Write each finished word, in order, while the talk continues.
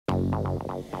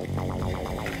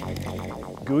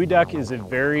Geoduck is a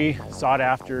very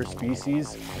sought-after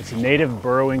species. It's a native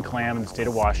burrowing clam in the state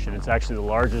of Washington. It's actually the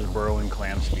largest burrowing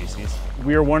clam species.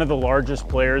 We are one of the largest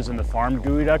players in the farmed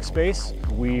geoduck space.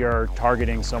 We are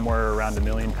targeting somewhere around 1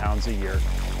 million pounds a year.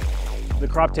 The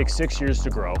crop takes 6 years to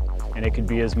grow, and it could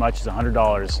be as much as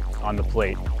 $100 on the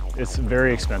plate. It's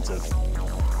very expensive.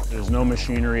 There's no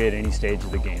machinery at any stage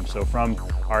of the game. So from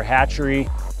our hatchery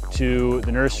to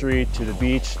the nursery, to the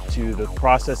beach, to the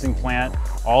processing plant,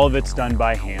 all of it's done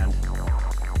by hand.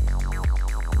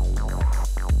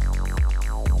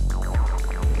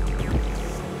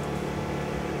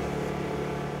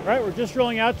 All right, we're just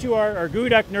rolling out to our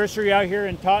geoduck nursery out here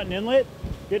in Taunton Inlet,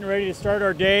 getting ready to start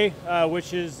our day,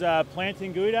 which is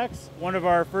planting geoducks, one of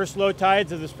our first low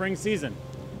tides of the spring season.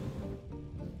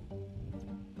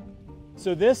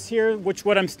 So this here,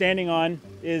 what I'm standing on,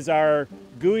 is our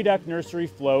geoduck nursery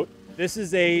float. This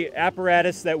is a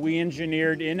apparatus that we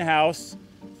engineered in-house,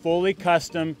 fully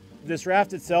custom. This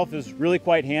raft itself is really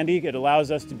quite handy. It allows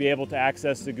us to be able to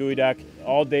access the geoduck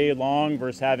all day long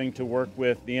versus having to work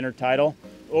with the intertidal.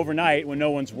 Overnight, when no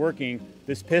one's working,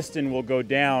 this piston will go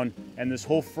down and this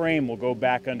whole frame will go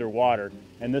back underwater.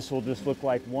 And this will just look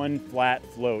like one flat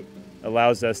float.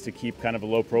 Allows us to keep kind of a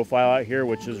low profile out here,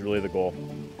 which is really the goal.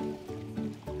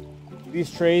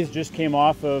 These trays just came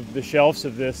off of the shelves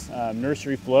of this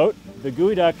nursery float. The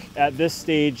geoduck at this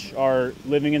stage are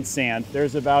living in sand.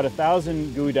 There's about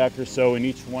 1,000 geoduck or so in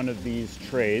each one of these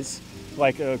trays.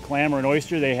 Like a clam or an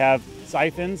oyster, they have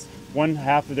siphons. One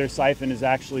half of their siphon is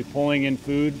actually pulling in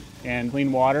food and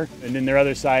clean water, and then their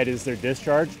other side is their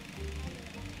discharge.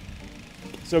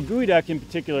 So geoduck in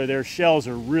particular, their shells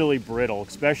are really brittle,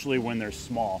 especially when they're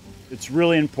small. It's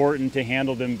really important to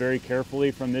handle them very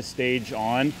carefully from this stage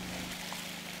on.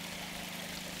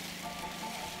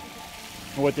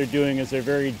 And what they're doing is they're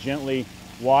very gently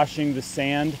washing the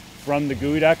sand from the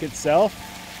geoduck itself.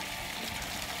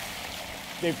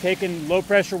 They've taken low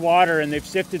pressure water and they've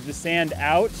sifted the sand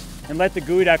out and let the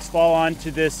geoducks fall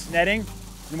onto this netting.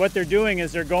 And what they're doing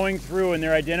is they're going through and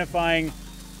they're identifying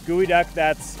geoduck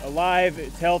that's alive,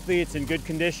 it's healthy, it's in good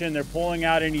condition. They're pulling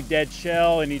out any dead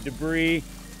shell, any debris,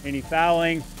 any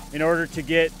fouling in order to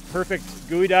get perfect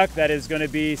geoduck that is going to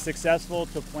be successful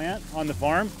to plant on the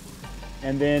farm.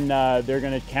 And then they're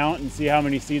going to count and see how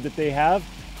many seeds that they have.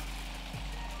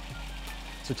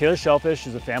 So Taylor Shellfish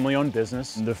is a family-owned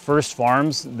business. The first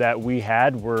farms that we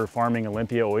had were farming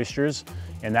Olympia oysters,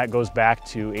 and that goes back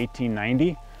to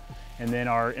 1890. And then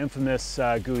our infamous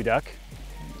geoduck,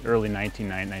 early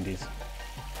 1990s.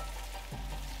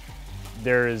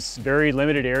 There's very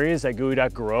limited areas that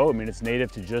geoduck grow. I mean, it's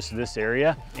native to just this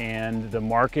area. And the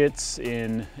markets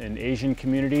in Asian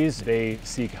communities, they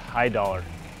seek high dollar.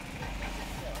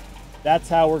 That's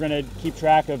how we're going to keep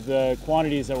track of the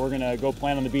quantities that we're going to go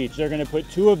plant on the beach. They're going to put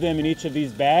 2 of them in each of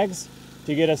these bags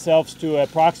to get ourselves to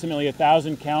approximately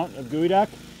 1,000 count of geoduck.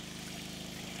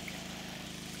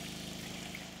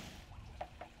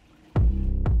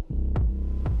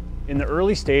 In the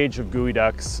early stage of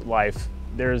geoduck's life,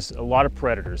 there's a lot of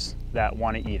predators that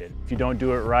want to eat it. If you don't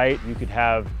do it right, you could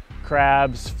have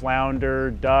crabs,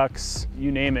 flounder, ducks,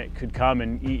 you name it, could come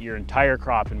and eat your entire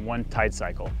crop in one tide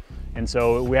cycle. And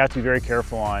so we have to be very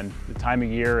careful on the time of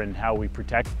year and how we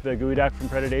protect the geoduck from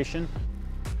predation.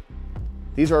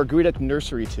 These are our geoduck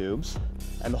nursery tubes,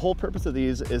 and the whole purpose of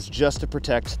these is just to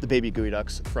protect the baby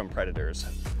geoducks from predators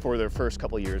for their first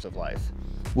couple years of life.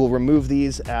 We'll remove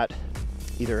these at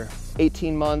either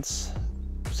 18 months,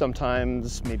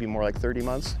 sometimes maybe more like 30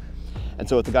 months. And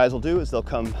so what the guys will do is they'll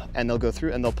come and they'll go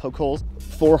through and they'll poke holes,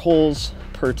 4 holes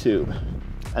per tube.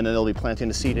 And then they'll be planting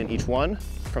a seed in each one.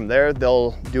 From there,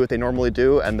 they'll do what they normally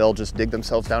do and they'll just dig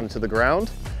themselves down into the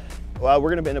ground. Well,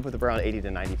 we're gonna end up with around 80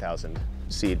 to 90,000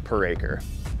 seed per acre.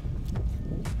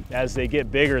 As they get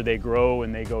bigger, they grow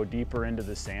and they go deeper into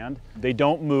the sand. They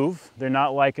don't move. They're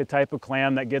not like a type of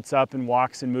clam that gets up and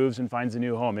walks and moves and finds a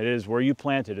new home. It is where you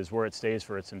plant it is where it stays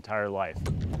for its entire life.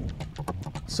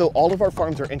 So all of our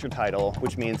farms are intertidal,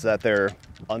 which means that they're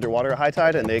underwater at high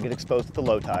tide and they get exposed at the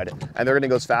low tide. And they're gonna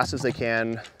go as fast as they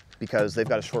can because they've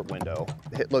got a short window.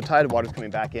 Hit low tide, water's coming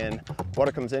back in.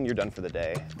 Water comes in, you're done for the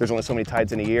day. There's only so many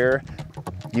tides in a year.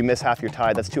 You miss half your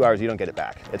tide, that's 2 hours, you don't get it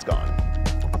back. It's gone.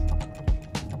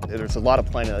 There's a lot of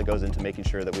planning that goes into making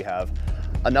sure that we have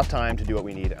enough time to do what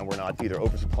we need and we're not either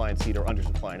oversupplying seed or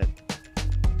undersupplying it.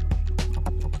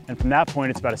 And from that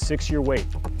point, it's about a 6-year wait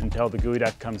until the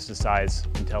geoduck comes to size,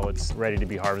 until it's ready to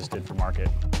be harvested for market.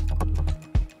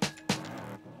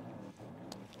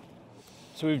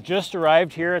 So we've just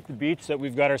arrived here at the beach that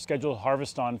we've got our scheduled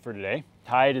harvest on for today.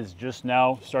 Tide is just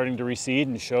now starting to recede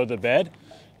and show the bed.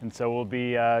 And so we'll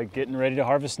be getting ready to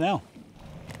harvest now.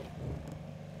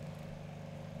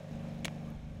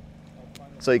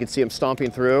 So you can see them stomping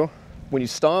through. When you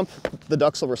stomp, the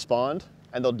ducks will respond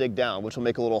and they'll dig down, which will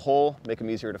make a little hole, make them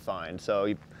easier to find. So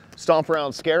you stomp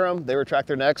around, scare them, they retract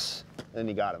their necks, and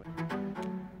you got them.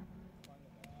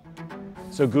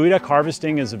 So geoduck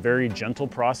harvesting is a very gentle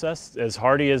process. As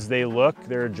hardy as they look,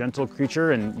 they're a gentle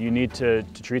creature and you need to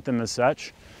treat them as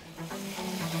such.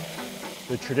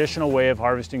 The traditional way of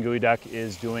harvesting geoduck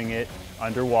is doing it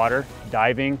underwater,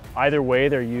 diving. Either way,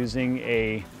 they're using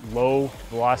a low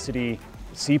velocity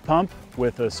sea pump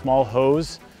with a small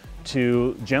hose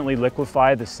to gently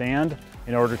liquefy the sand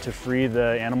in order to free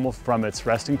the animal from its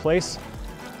resting place.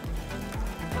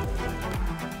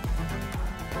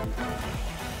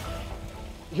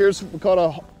 Here's what we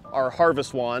call our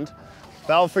harvest wand.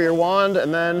 Valve for your wand,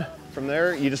 and then from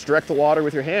there, you just direct the water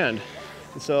with your hand.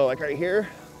 And so like right here,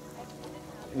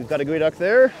 we've got a geoduck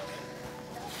there.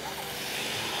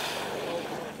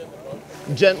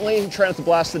 Gently, try not to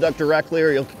blast the duck directly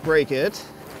or you'll break it.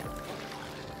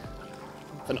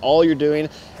 And all you're doing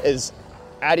is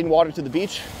adding water to the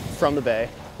beach from the bay,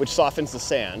 which softens the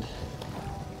sand.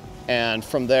 And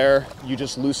from there, you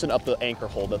just loosen up the anchor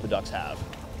hold that the ducks have.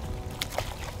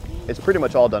 It's pretty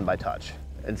much all done by touch.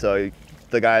 And so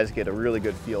the guys get a really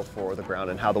good feel for the ground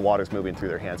and how the water's moving through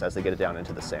their hands as they get it down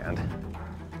into the sand.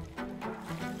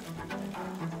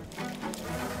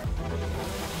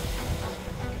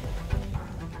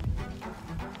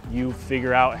 You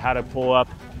figure out how to pull up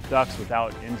ducks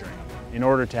without injuring. In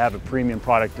order to have a premium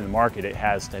product in the market, it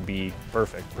has to be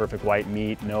perfect. Perfect white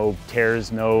meat, no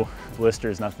tears, no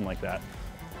blisters, nothing like that.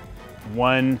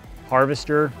 One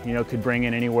harvester, could bring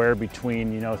in anywhere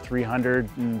between, 300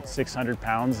 and 600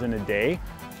 pounds in a day.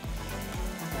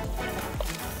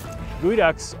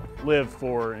 Geoducks live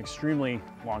for an extremely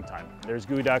long time. There's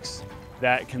geoducks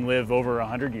that can live over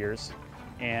 100 years.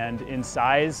 And in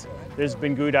size, there's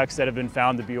been geoducks that have been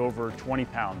found to be over 20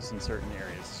 pounds in certain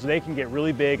areas. So they can get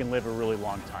really big and live a really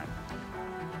long time.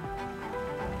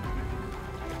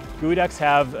 Geoducks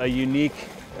have a unique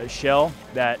shell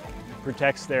that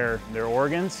protects their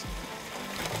organs.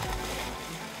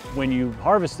 When you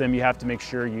harvest them, you have to make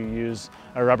sure you use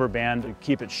a rubber band to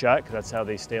keep it shut, because that's how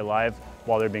they stay alive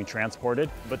while they're being transported.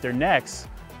 But their necks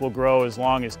will grow as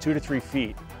long as 2 to 3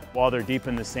 feet while they're deep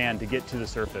in the sand to get to the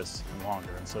surface and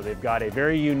longer. And so they've got a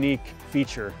very unique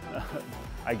feature,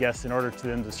 I guess, in order for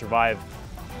them to survive.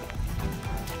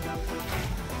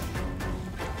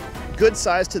 Good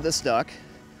size to this duck,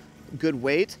 good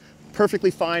weight, perfectly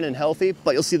fine and healthy,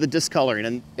 but you'll see the discoloring.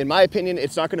 And in my opinion,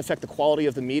 it's not going to affect the quality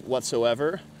of the meat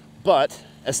whatsoever, but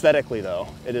aesthetically though,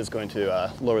 it is going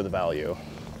to lower the value.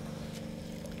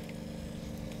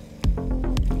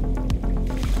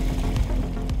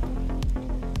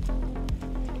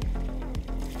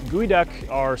 Geoduck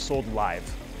are sold live,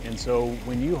 and so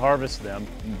when you harvest them,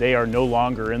 they are no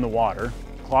longer in the water.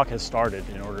 The clock has started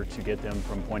in order to get them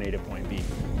from point A to point B.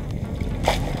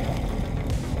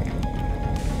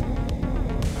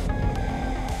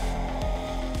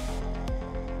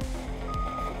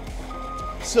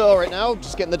 So right now,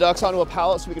 just getting the ducks onto a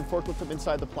pallet so we can forklift them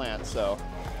inside the plant. So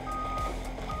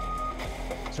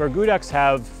our geoducks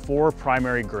have 4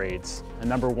 primary grades. And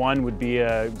number 1 would be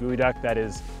a geoduck that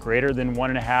is greater than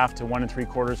 1.5 to 1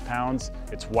 3/4 pounds.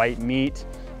 It's white meat,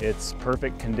 it's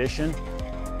perfect condition.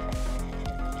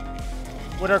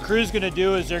 What our crew's gonna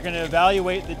do is they're gonna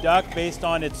evaluate the duck based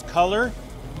on its color,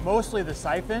 mostly the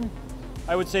siphon.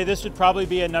 I would say this would probably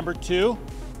be a number 2.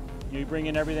 You bring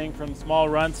in everything from small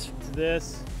runts to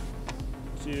this,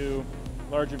 to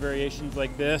larger variations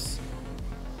like this.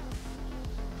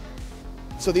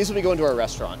 So these will be going to our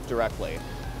restaurant directly.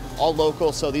 All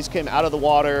local, so these came out of the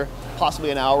water possibly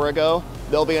an hour ago.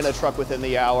 They'll be in a truck within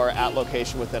the hour, at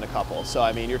location within a couple. So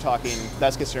I mean, you're talking,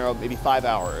 best case scenario, maybe 5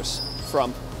 hours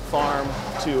from farm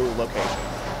to location.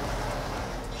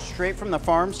 Straight from the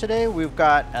farms today, we've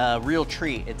got a real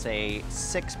treat. It's a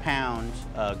 6-pound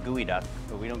geoduck,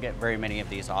 but we don't get very many of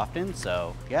these often,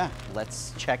 so yeah,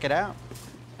 let's check it out.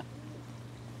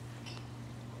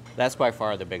 That's by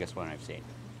far the biggest one I've seen.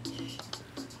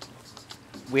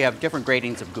 We have different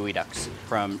gradings of geoducks,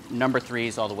 from number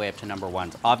 3s all the way up to number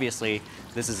 1s. Obviously,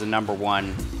 this is a number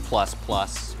 1 plus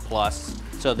plus plus.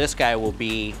 So this guy will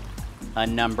be a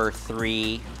number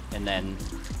 3 and then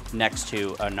next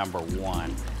to a number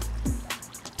 1.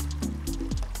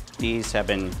 These have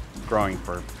been growing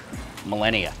for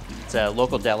millennia. It's a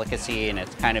local delicacy and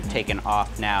it's kind of taken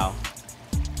off now.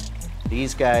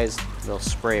 These guys, they'll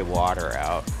spray water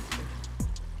out.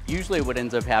 Usually what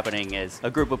ends up happening is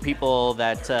a group of people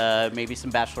that maybe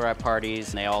some bachelorette parties,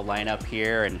 and they all line up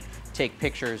here and take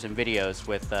pictures and videos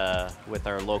with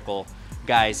our local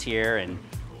guys here, and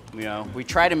you know, we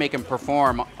try to make them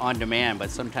perform on demand, but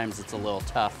sometimes it's a little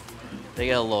tough. They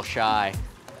get a little shy.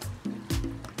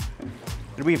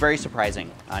 It'll be very surprising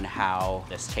on how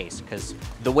this tastes, because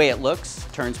the way it looks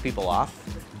turns people off,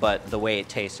 but the way it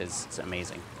tastes is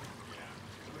amazing.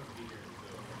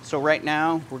 So right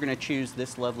now, we're gonna choose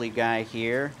this lovely guy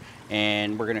here,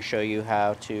 and we're gonna show you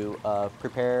how to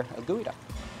prepare a geoduck.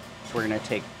 So we're gonna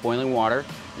take boiling water,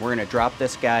 we're gonna drop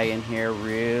this guy in here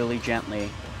really gently,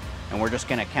 and we're just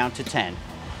gonna count to 10.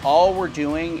 All we're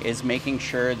doing is making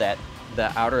sure that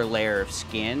the outer layer of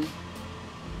skin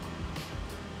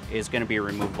is gonna be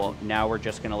removable. Now we're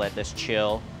just gonna let this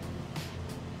chill.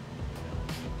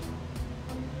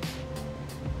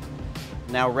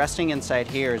 Now resting inside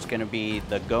here is gonna be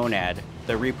the gonad,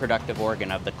 the reproductive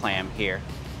organ of the clam here.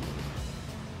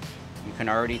 You can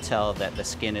already tell that the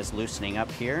skin is loosening up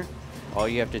here. All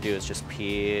you have to do is just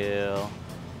peel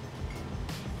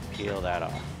that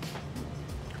off.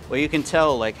 Well, you can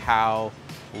tell like how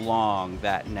long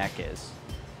that neck is.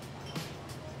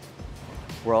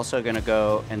 We're also gonna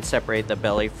go and separate the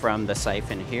belly from the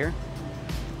siphon here.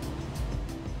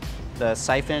 The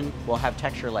siphon will have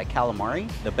texture like calamari.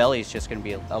 The belly is just gonna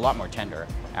be a lot more tender,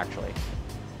 actually.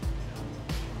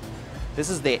 This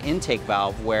is the intake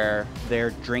valve where they're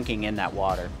drinking in that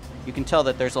water. You can tell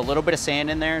that there's a little bit of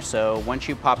sand in there, so once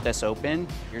you pop this open,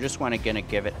 you're just gonna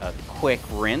give it a quick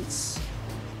rinse.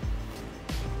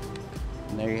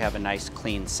 And there you have a nice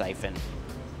clean siphon.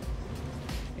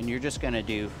 And you're just gonna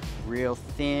do real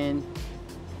thin.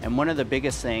 And one of the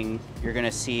biggest things you're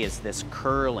gonna see is this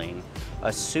curling.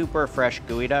 A super fresh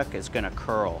geoduck is gonna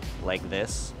curl like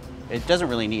this. It doesn't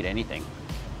really need anything.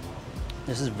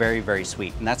 This is very, very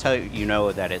sweet. And that's how you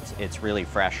know that it's really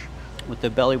fresh. With the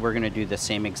belly, we're gonna do the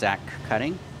same exact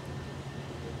cutting.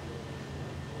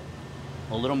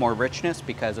 A little more richness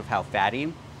because of how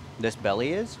fatty this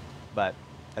belly is, but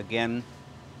again,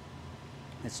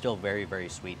 it's still very, very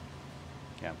sweet.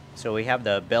 Yeah. So we have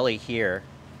the belly here,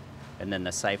 and then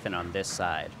the siphon on this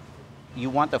side. You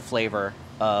want the flavor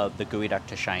of the geoduck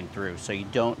to shine through, so you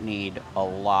don't need a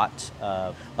lot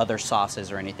of other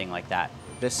sauces or anything like that.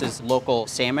 This is local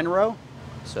salmon roe,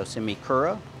 so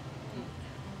simikura.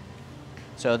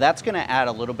 So that's gonna add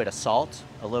a little bit of salt,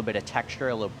 a little bit of texture,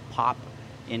 a little pop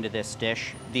into this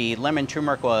dish. The lemon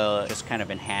turmeric will just kind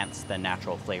of enhance the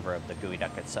natural flavor of the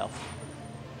geoduck itself.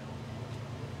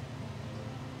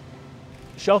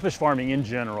 Shellfish farming in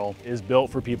general is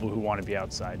built for people who want to be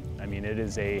outside. I mean, it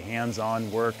is a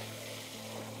hands-on work.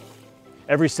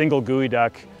 Every single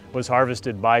geoduck was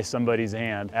harvested by somebody's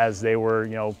hand as they were,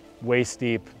 you know, waist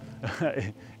deep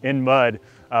in mud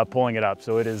pulling it up.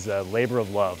 So it is a labor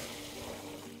of love.